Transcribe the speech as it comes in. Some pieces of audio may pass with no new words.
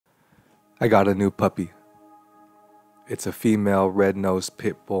I got a new puppy. It's a female red-nosed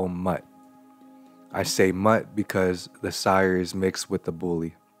pit bull mutt. I say mutt because the sire is mixed with the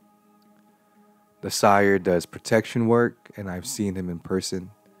bully. The sire does protection work, and I've seen him in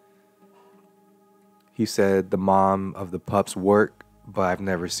person. He said the mom of the pups work, but I've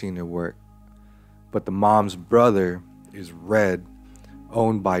never seen her work. But the mom's brother is Red,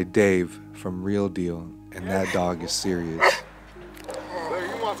 owned by Dave from Real Deal, and that dog is serious. Hey,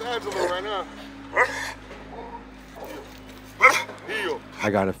 you want Angela right now? Heel. I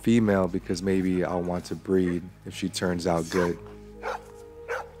got a female because maybe I'll want to breed if she turns out good.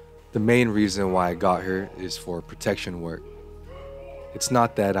 The main reason why I got her is for protection work. It's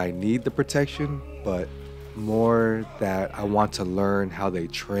not that I need the protection, but more that I want to learn how they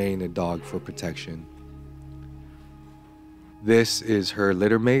train a dog for protection. This is her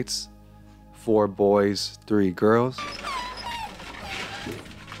litter mates, 4 boys, 3 girls.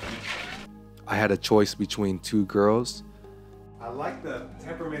 I had a choice between 2 girls. I like the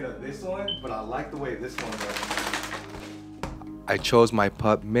temperament of this one, but I like the way this one goes. I chose my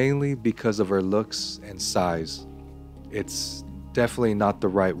pup mainly because of her looks and size. It's definitely not the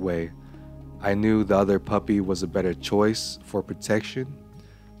right way. I knew the other puppy was a better choice for protection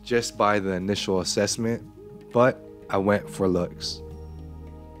just by the initial assessment, but I went for looks.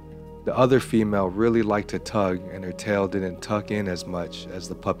 The other female really liked to tug, and her tail didn't tuck in as much as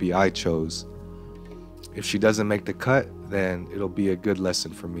the puppy I chose. If she doesn't make the cut, then it'll be a good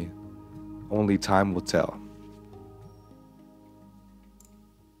lesson for me. Only time will tell.